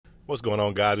What's going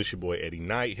on, guys? It's your boy Eddie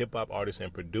Knight, hip-hop artist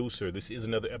and producer. This is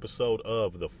another episode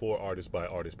of the 4 Artists by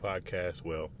Artists podcast,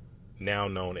 well, now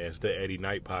known as the Eddie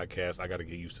Knight podcast. I got to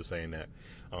get used to saying that.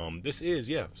 This is,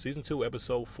 season 2,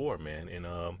 episode 4, man.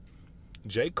 And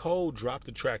J. Cole dropped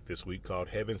a track this week called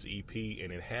Heaven's EP,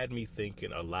 and it had me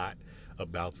thinking a lot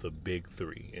about the big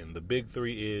three. And the big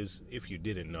three is, if you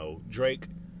didn't know, Drake,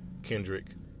 Kendrick,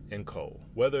 and Cole.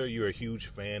 Whether you're a huge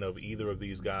fan of either of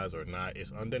these guys or not,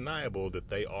 it's undeniable that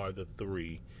they are the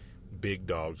three big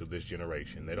dogs of this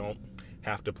generation. They don't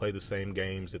have to play the same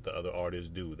games that the other artists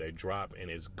do. They drop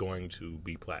and it's going to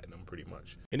be platinum pretty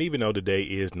much. And even though today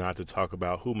is not to talk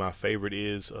about who my favorite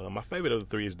is, my favorite of the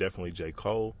three is definitely J.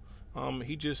 Cole. I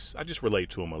just relate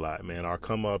to him a lot, man. Our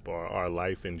come up, our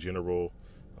life in general,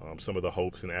 some of the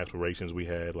hopes and aspirations we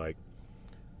had, like,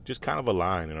 just kind of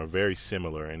align and are very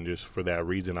similar, and just for that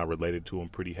reason I related to him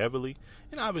pretty heavily.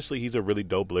 And obviously he's a really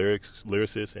dope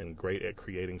lyricist and great at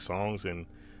creating songs and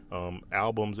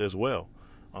albums as well.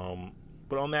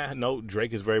 But on that note,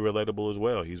 Drake is very relatable as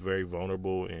well. He's very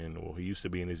vulnerable, and he used to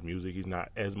be in his music. He's not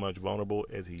as much vulnerable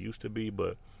as he used to be,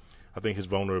 but I think his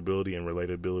vulnerability and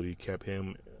relatability kept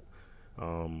him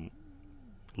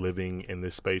living in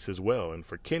this space as well. And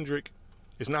for Kendrick,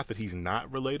 it's not that he's not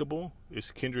relatable.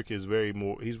 Kendrick is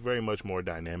he's very much more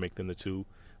dynamic than the two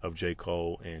of J.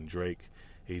 Cole and Drake.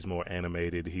 He's more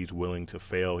animated. He's willing to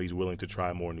fail. He's willing to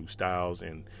try more new styles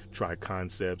and try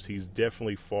concepts. He's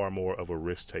definitely far more of a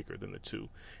risk taker than the two.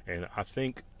 And I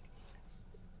think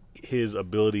his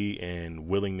ability and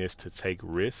willingness to take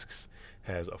risks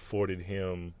has afforded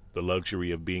him the luxury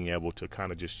of being able to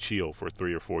kind of just chill for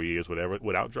 3 or 4 years, whatever,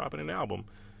 without dropping an album.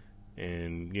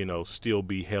 And, still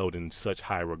be held in such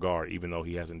high regard, even though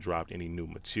he hasn't dropped any new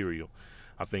material.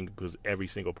 I think because every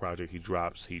single project he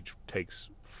drops, he takes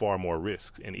far more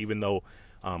risks. And even though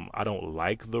I don't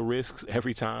like the risks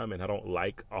every time, and I don't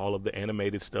like all of the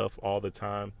animated stuff all the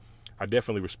time, I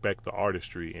definitely respect the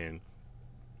artistry, and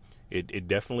it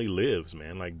definitely lives,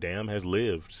 man. Like, Damn has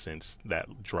lived since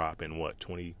that drop in,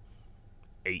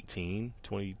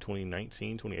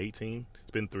 2018?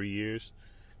 It's been 3 years,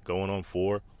 going on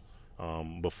 4.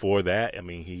 Before that,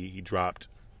 he dropped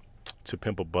To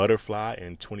Pimp a Butterfly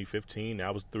in 2015.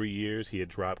 That was 3 years. He had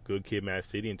dropped Good Kid, Mad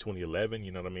City in 2011.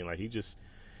 You know what I mean? Like, he just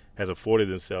has afforded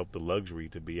himself the luxury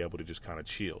to be able to just kind of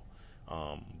chill.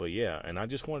 But yeah, and I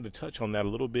just wanted to touch on that a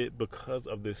little bit because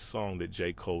of this song that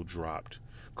J. Cole dropped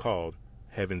called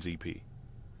Heaven's EP.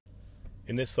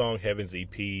 In this song, Heaven's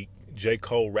EP, J.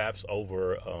 Cole raps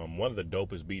over one of the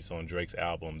dopest beats on Drake's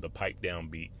album, the Pipe Down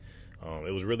beat.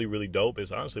 It was really, really dope.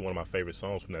 It's honestly one of my favorite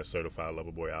songs from that Certified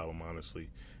Lover Boy album,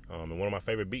 honestly. And one of my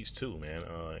favorite beats, too, man.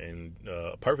 And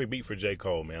a perfect beat for J.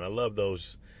 Cole, man. I love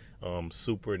those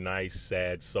super nice,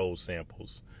 sad soul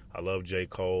samples. I love J.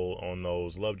 Cole on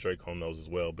those. Love Drake on those as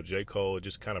well. But J. Cole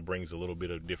just kind of brings a little bit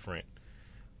of different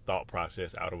thought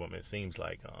process out of him, it seems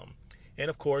like. And,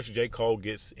 of course, J. Cole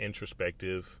gets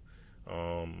introspective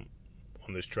on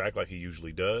this track like he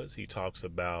usually does. He talks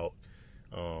about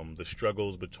the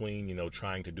struggles between,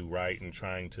 trying to do right and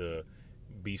trying to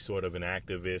be sort of an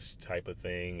activist type of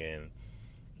thing, and,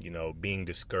 being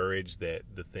discouraged that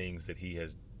the things that he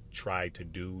has tried to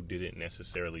do didn't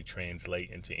necessarily translate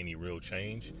into any real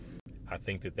change. I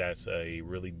think that that's a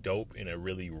really dope and a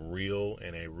really real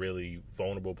and a really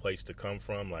vulnerable place to come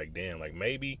from. Like, damn, like,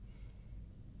 maybe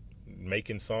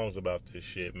making songs about this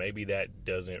shit, maybe that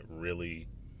doesn't really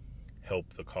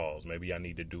help the cause. Maybe I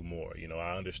need to do more.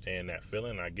 I understand that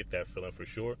feeling. I get that feeling for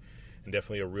sure, and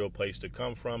definitely a real place to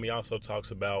come from. He also talks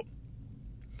about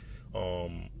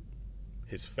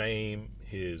his fame,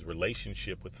 his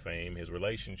relationship with fame, his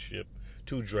relationship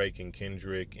to Drake and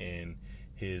Kendrick, and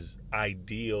his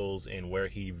ideals and where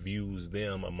he views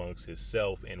them amongst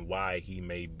himself and why he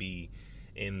may be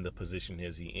in the position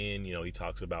is he in. He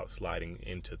talks about sliding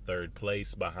into third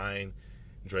place behind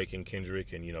Drake and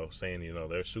Kendrick, and saying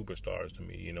they're superstars to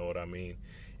me, you know what I mean.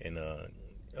 And a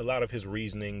lot of his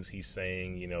reasonings, he's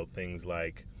saying things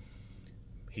like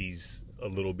he's a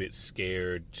little bit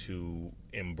scared to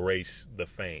embrace the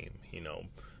fame,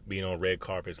 being on red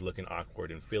carpets looking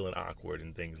awkward and feeling awkward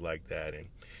and things like that, and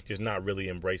just not really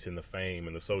embracing the fame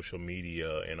and the social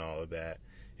media and all of that,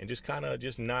 and just kind of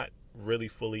just not really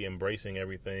fully embracing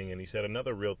everything. And he said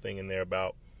another real thing in there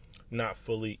about not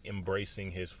fully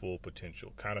embracing his full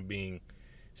potential, kind of being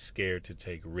scared to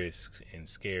take risks and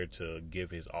scared to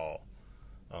give his all.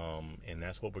 And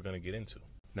that's what we're going to get into.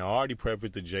 Now, I already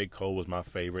prefaced that J. Cole was my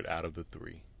favorite out of the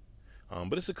three.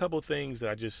 But it's a couple of things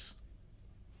that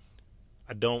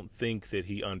I don't think that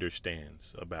he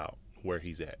understands about where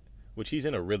he's at, which he's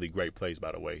in a really great place,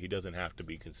 by the way. He doesn't have to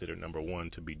be considered number one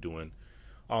to be doing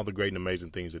all the great and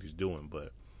amazing things that he's doing.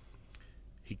 But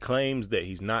he claims that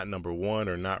he's not number one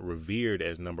or not revered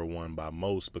as number one by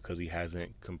most because he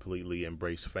hasn't completely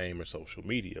embraced fame or social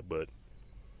media. But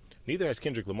neither has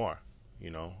Kendrick Lamar,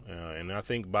 and I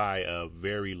think by a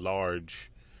very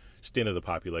large extent of the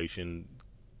population,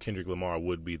 Kendrick Lamar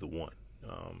would be the one.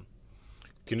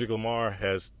 Kendrick Lamar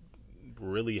has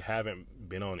really haven't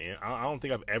been on. I don't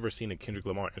think I've ever seen a Kendrick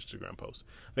Lamar Instagram post.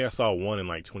 I think I saw one in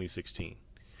like 2016.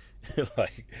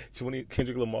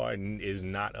 Kendrick Lamar is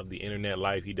not of the internet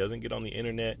life. He doesn't get on the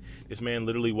internet. This man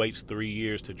literally waits 3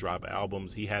 years to drop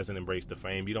albums. He hasn't embraced the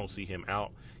fame. You don't see him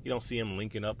out. You don't see him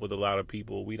linking up with a lot of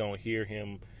people. We don't hear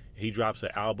him. He drops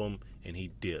an album and he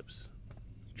dips.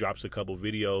 Drops a couple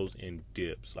videos and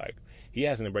dips. Like, he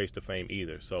hasn't embraced the fame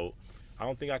either. So I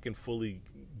don't think I can fully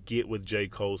get with J.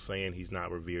 Cole saying he's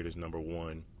not revered as number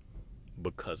one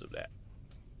because of that.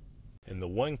 And the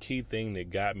one key thing that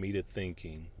got me to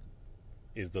thinking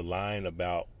is the line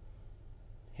about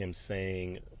him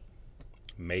saying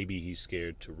maybe he's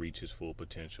scared to reach his full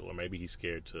potential, or maybe he's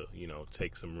scared to,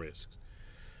 take some risks.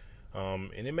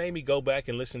 And it made me go back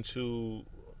and listen to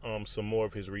some more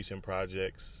of his recent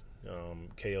projects,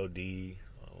 KOD,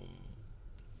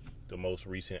 the most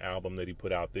recent album that he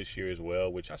put out this year as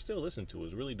well, which I still listen to.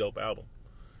 It's a really dope album.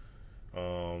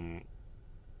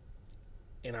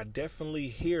 And I definitely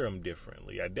hear him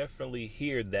differently. I definitely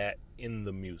hear that in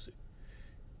the music.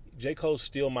 J. Cole's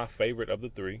still my favorite of the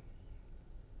three,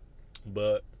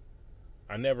 but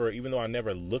even though I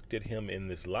never looked at him in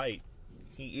this light,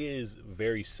 he is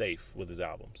very safe with his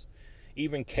albums.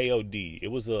 Even KOD, it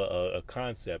was a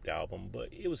concept album, but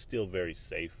it was still very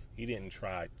safe. He didn't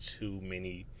try too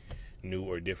many new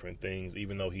or different things,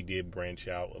 even though he did branch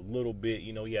out a little bit.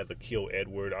 He had the Kill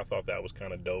Edward. I thought that was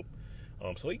kind of dope.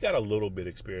 So he got a little bit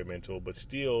experimental, but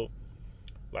still,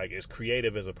 like, as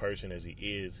creative as a person as he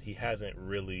is, he hasn't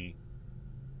really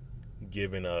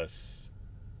given us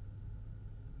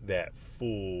that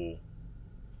full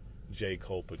J.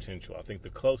 Cole potential. I think the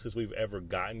closest we've ever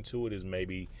gotten to it is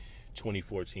maybe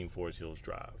 2014 Forest Hills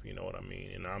Drive. You know what I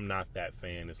mean? And I'm not that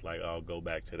fan. It's like, I'll go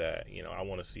back to that. I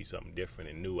want to see something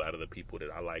different and new out of the people that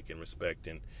I like and respect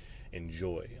and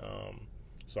enjoy.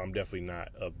 So I'm definitely not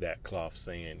of that cloth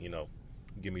saying,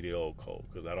 give me the old Cole,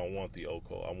 because I don't want the old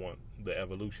Cole. I want the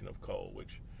evolution of Cole,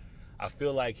 which I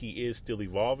feel like he is still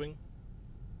evolving.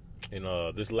 And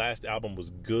this last album was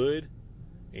good.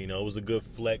 It was a good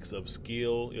flex of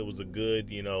skill. It was a good,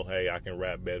 hey, I can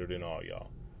rap better than all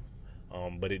y'all.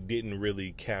 But it didn't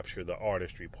really capture the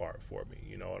artistry part for me.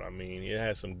 You know what I mean? It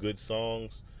has some good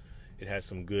songs. It has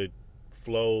some good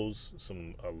flows,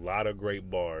 a lot of great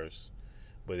bars,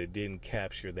 but it didn't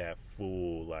capture that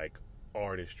full, like,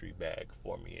 artistry bag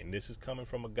for me. And this is coming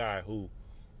from a guy who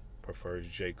prefers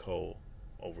J. Cole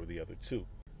over the other two.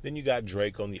 Then you got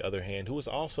Drake, on the other hand, who is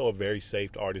also a very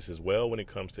safe artist as well when it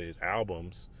comes to his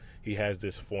albums. He has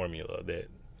this formula that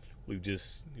we've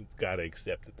just got to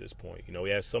accept at this point. He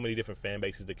has so many different fan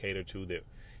bases to cater to that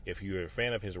if you're a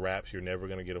fan of his raps, you're never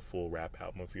going to get a full rap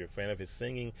album. If you're a fan of his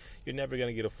singing, you're never going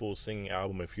to get a full singing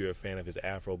album. If you're a fan of his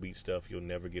Afrobeat stuff, you'll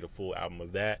never get a full album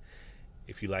of that.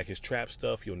 If you like his trap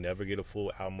stuff, you'll never get a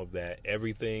full album of that.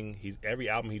 Every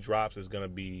album he drops is going to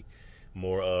be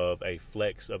more of a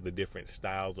flex of the different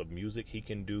styles of music he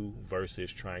can do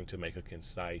versus trying to make a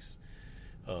concise,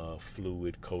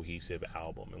 fluid, cohesive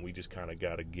album. And we just kind of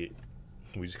got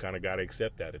to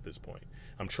accept that at this point.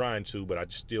 I'm trying to, but I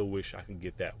still wish I could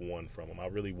get that one from him. I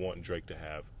really want Drake to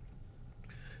have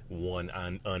one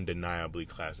undeniably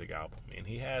classic album. And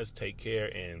he has Take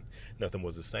Care and Nothing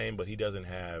Was the Same, but he doesn't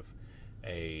have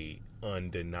a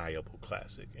undeniable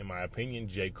classic. In my opinion,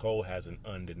 J. Cole has an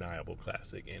undeniable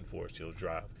classic in Forest Hills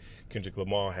Drive. Kendrick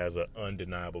Lamar has an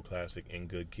undeniable classic in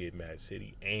Good Kid, Mad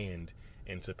City and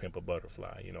in To Pimp a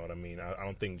Butterfly. You know what I mean? I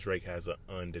don't think Drake has an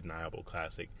undeniable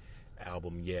classic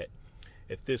album yet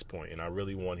at this point, and I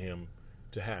really want him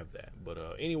to have that. But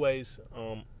anyways,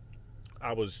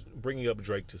 I was bringing up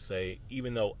Drake to say,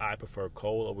 even though I prefer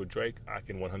Cole over Drake, I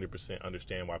can 100%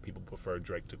 understand why people prefer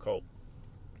Drake to Cole.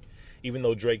 Even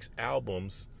though Drake's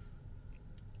albums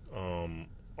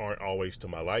aren't always to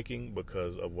my liking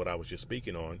because of what I was just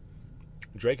speaking on,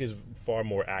 Drake is far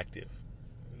more active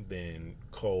than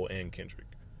Cole and Kendrick.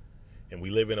 And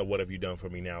we live in a what have you done for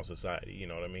me now society, you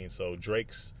know what I mean? So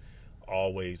Drake's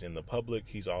always in the public.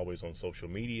 He's always on social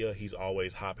media. He's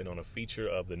always hopping on a feature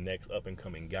of the next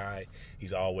up-and-coming guy.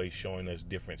 He's always showing us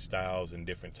different styles and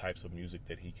different types of music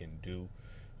that he can do.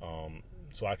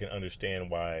 So I can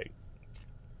understand why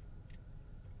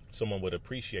someone would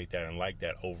appreciate that and like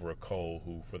that over a Cole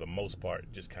who, for the most part,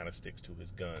 just kind of sticks to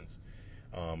his guns.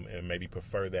 And maybe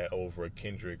prefer that over a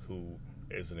Kendrick who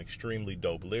is an extremely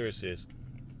dope lyricist,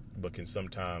 but can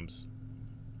sometimes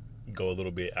go a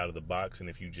little bit out of the box. And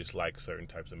if you just like certain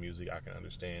types of music, I can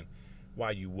understand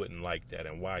why you wouldn't like that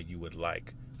and why you would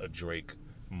like a Drake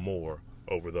more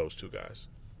over those two guys.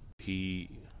 He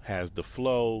has the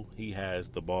flow, he has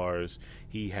the bars,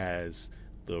 he has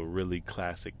the really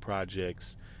classic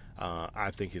projects. I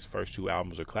think his first two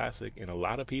albums are classic, and a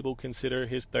lot of people consider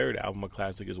his third album a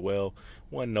classic as well.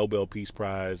 Won Nobel Peace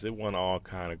Prize. It won all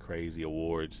kind of crazy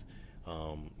awards.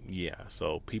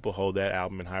 So people hold that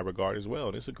album in high regard as well.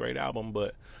 And it's a great album,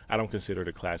 but I don't consider it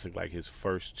a classic like his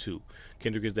first two.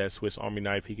 Kendrick is that Swiss Army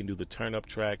knife. He can do the turn-up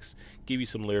tracks, give you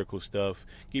some lyrical stuff,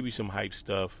 give you some hype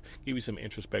stuff, give you some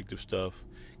introspective stuff,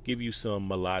 give you some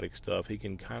melodic stuff. He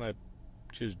can kind of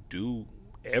just do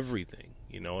everything.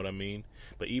 You know what I mean?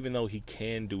 But even though he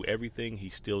can do everything, he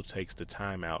still takes the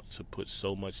time out to put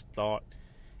so much thought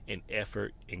and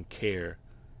effort and care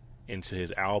into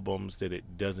his albums that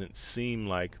it doesn't seem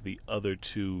like the other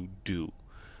two do.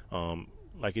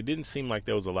 Like it didn't seem like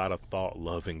there was a lot of thought,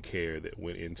 love, and care that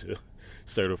went into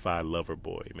Certified Lover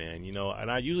Boy, man. You know,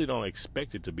 and I usually don't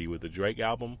expect it to be with the Drake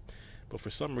album, but for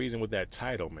some reason with that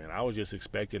title, man, I was just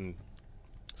expecting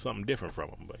something different from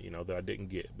him, but you know, that I didn't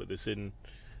get. But this isn't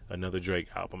another Drake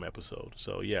album episode.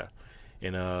 So yeah.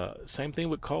 And same thing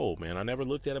with Cole, man. I never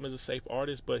looked at him as a safe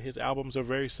artist, but his albums are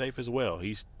very safe as well.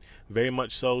 He's very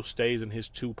much so stays in his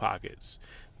two pockets.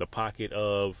 The pocket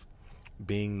of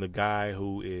being the guy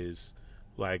who is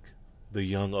like the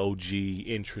young OG,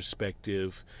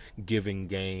 introspective, giving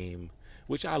game,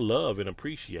 which I love and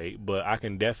appreciate, but I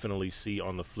can definitely see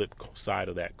on the flip side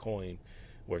of that coin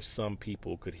where some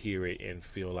people could hear it and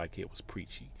feel like it was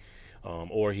preachy.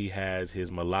 Or he has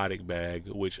his melodic bag,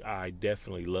 which I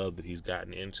definitely love that he's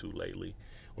gotten into lately,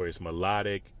 where it's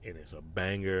melodic and it's a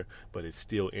banger, but it's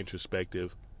still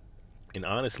introspective. And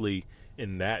honestly,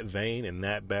 in that vein, in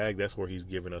that bag, that's where he's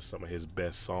given us some of his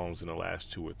best songs in the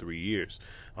last 2 or 3 years.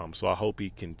 So I hope he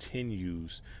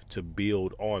continues to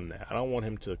build on that. I don't want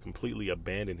him to completely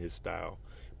abandon his style,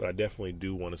 but I definitely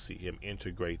do want to see him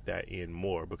integrate that in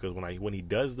more, because when he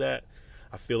does that,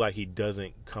 I feel like he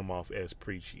doesn't come off as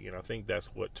preachy, and I think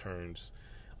that's what turns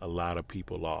a lot of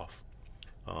people off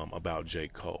about J.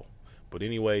 Cole. But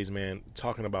anyways, man,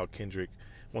 talking about Kendrick,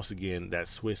 once again, that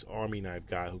Swiss Army knife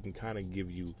guy who can kind of give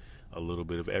you a little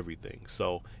bit of everything.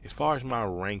 So as far as my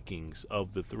rankings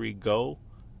of the three go,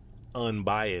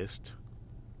 unbiased,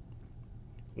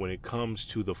 when it comes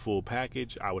to the full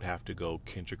package, I would have to go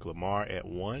Kendrick Lamar at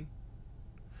 1,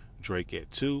 Drake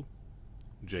at 2,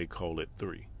 J. Cole at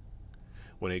 3.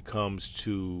 When it comes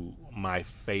to my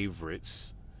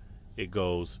favorites, it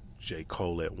goes J.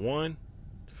 Cole at 1.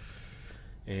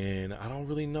 And I don't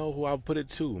really know who I'll put it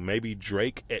to. Maybe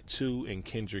Drake at 2 and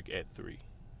Kendrick at 3.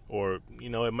 Or, you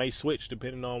know, it may switch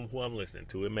depending on who I'm listening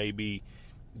to. It may be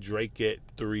Drake at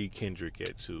 3, Kendrick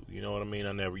at 2. You know what I mean?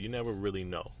 You never really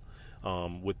know.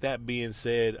 With that being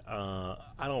said, I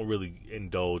don't really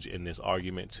indulge in this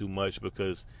argument too much,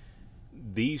 because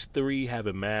these three have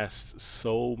amassed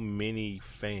so many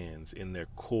fans in their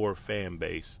core fan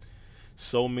base,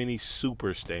 so many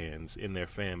super stans in their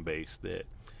fan base, that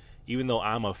even though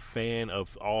I'm a fan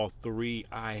of all three,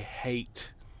 I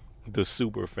hate the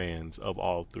super fans of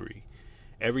all three.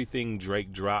 Everything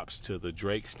Drake drops to the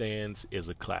Drake stans is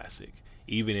a classic,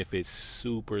 even if it's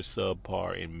super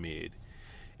subpar and mid.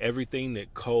 Everything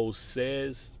that Cole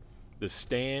says, the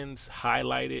stans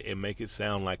highlight it and make it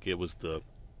sound like it was the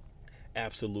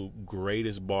absolute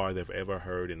greatest bar they've ever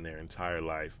heard in their entire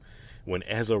life. When,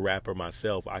 as a rapper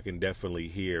myself, I can definitely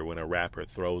hear when a rapper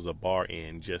throws a bar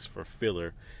in just for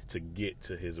filler to get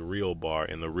to his real bar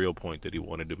and the real point that he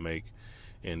wanted to make.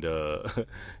 And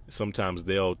sometimes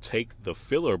they'll take the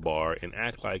filler bar and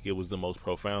act like it was the most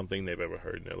profound thing they've ever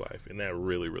heard in their life. And that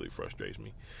really, really frustrates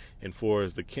me. And for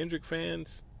as the Kendrick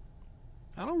fans,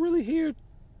 I don't really hear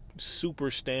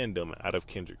super stand-up out of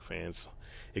Kendrick fans,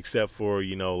 except for,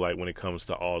 you know, like when it comes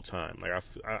to all time. Like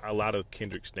a lot of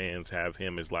Kendrick stans have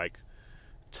him as like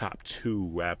top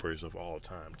 2 rappers of all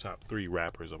time, top 3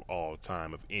 rappers of all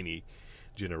time of any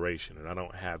generation, and I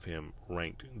don't have him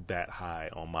ranked that high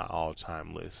on my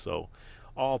all-time list. So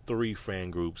all 3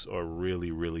 fan groups are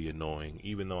really, really annoying.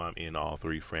 Even though I'm in all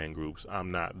 3 fan groups,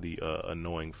 I'm not the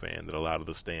annoying fan that a lot of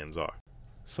the stans are.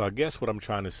 So I guess what I'm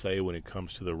trying to say when it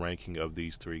comes to the ranking of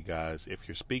these 3 guys, if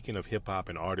you're speaking of hip-hop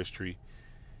and artistry,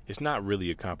 it's not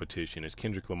really a competition. It's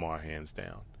Kendrick Lamar hands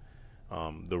down.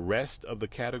 The rest of the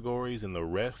categories and the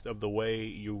rest of the way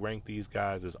you rank these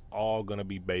guys is all going to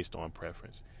be based on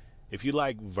preference. If you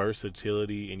like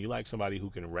versatility and you like somebody who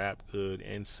can rap good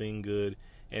and sing good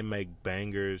and make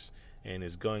bangers and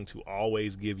is going to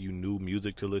always give you new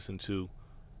music to listen to,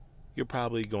 you're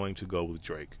probably going to go with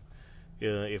Drake.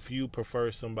 If you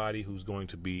prefer somebody who's going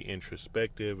to be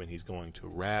introspective and he's going to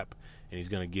rap and he's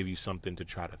going to give you something to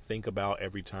try to think about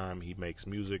every time he makes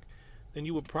music, then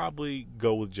you would probably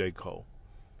go with J. Cole.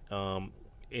 And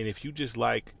if you just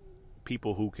like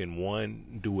people who can,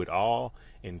 one, do it all,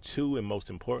 and two, and most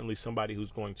importantly, somebody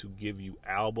who's going to give you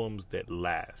albums that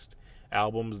last,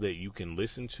 albums that you can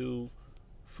listen to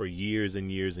for years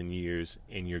and years and years,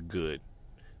 and you're good,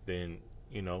 then,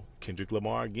 Kendrick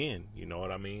Lamar again, you know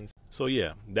what I mean? So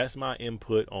yeah, that's my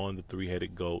input on the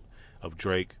three-headed GOAT of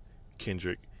Drake,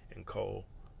 Kendrick, and Cole.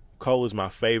 Cole is my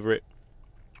favorite.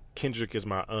 Kendrick is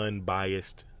my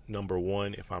unbiased number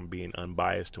one, if I'm being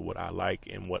unbiased to what I like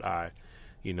and what I,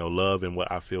 love and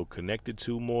what I feel connected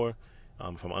to more.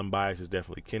 If I'm unbiased, it's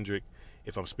definitely Kendrick.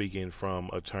 If I'm speaking from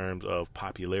a terms of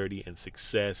popularity and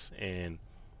success and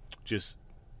just,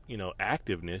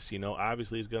 activeness,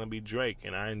 obviously it's going to be Drake.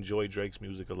 And I enjoy Drake's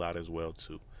music a lot as well,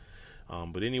 too.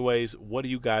 But anyways, what do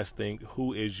you guys think?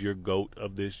 Who is your GOAT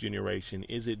of this generation?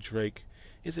 Is it Drake?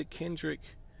 Is it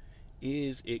Kendrick?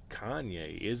 Is it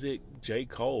Kanye? Is it J.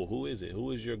 Cole? Who is it?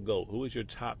 Who is your GOAT? Who is your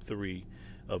top three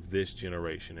of this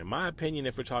generation? In my opinion,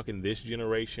 if we're talking this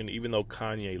generation, even though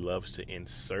Kanye loves to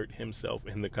insert himself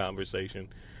in the conversation,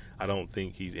 I don't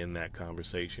think he's in that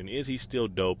conversation. Is he still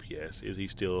dope? Yes. Is he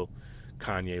still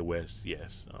Kanye West?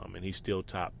 Yes. And he's still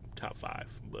top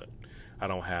five, but I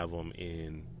don't have him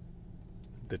in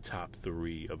the top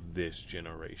three of this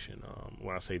generation.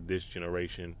 When I say this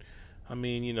generation, I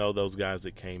mean, those guys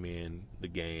that came in the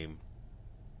game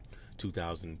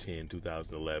 2010,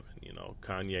 2011,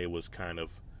 Kanye was kind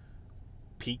of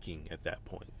peaking at that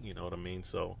point, you know what I mean?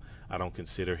 So I don't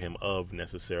consider him of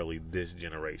necessarily this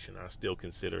generation. I still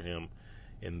consider him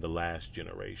in the last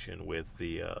generation with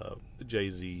the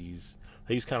Jay-Z's.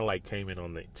 He's kind of like came in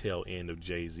on the tail end of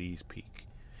Jay-Z's peak.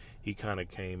 He kind of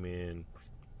came in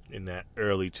that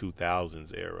early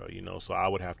 2000s era, so I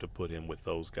would have to put him with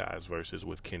those guys versus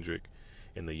with Kendrick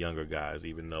and the younger guys,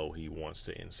 even though he wants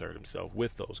to insert himself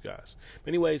with those guys. But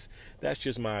anyways, that's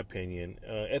just my opinion.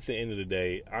 At the end of the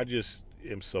day, I just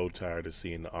am so tired of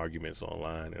seeing the arguments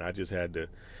online, and I just had to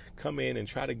come in and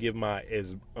try to give my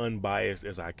as unbiased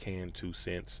as I can 2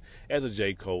 cents. As a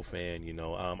J. Cole fan,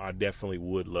 I definitely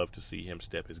would love to see him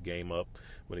step his game up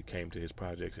when it came to his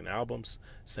projects and albums.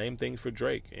 Same thing for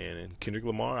Drake and Kendrick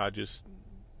Lamar. I just,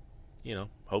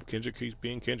 hope Kendrick keeps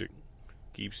being Kendrick,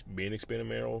 keeps being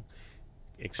experimental.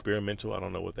 I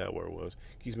don't know what that word was.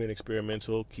 Keeps being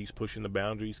experimental, keeps pushing the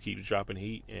boundaries, keeps dropping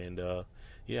heat, and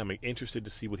I'm interested to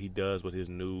see what he does with his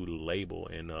new label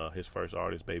and his first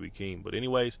artist, Baby Keem. But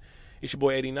anyways, it's your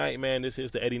boy Eddie Knight, man. This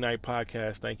is the Eddie Knight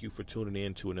Podcast. Thank you for tuning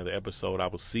in to another episode. I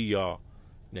will see y'all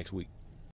next week.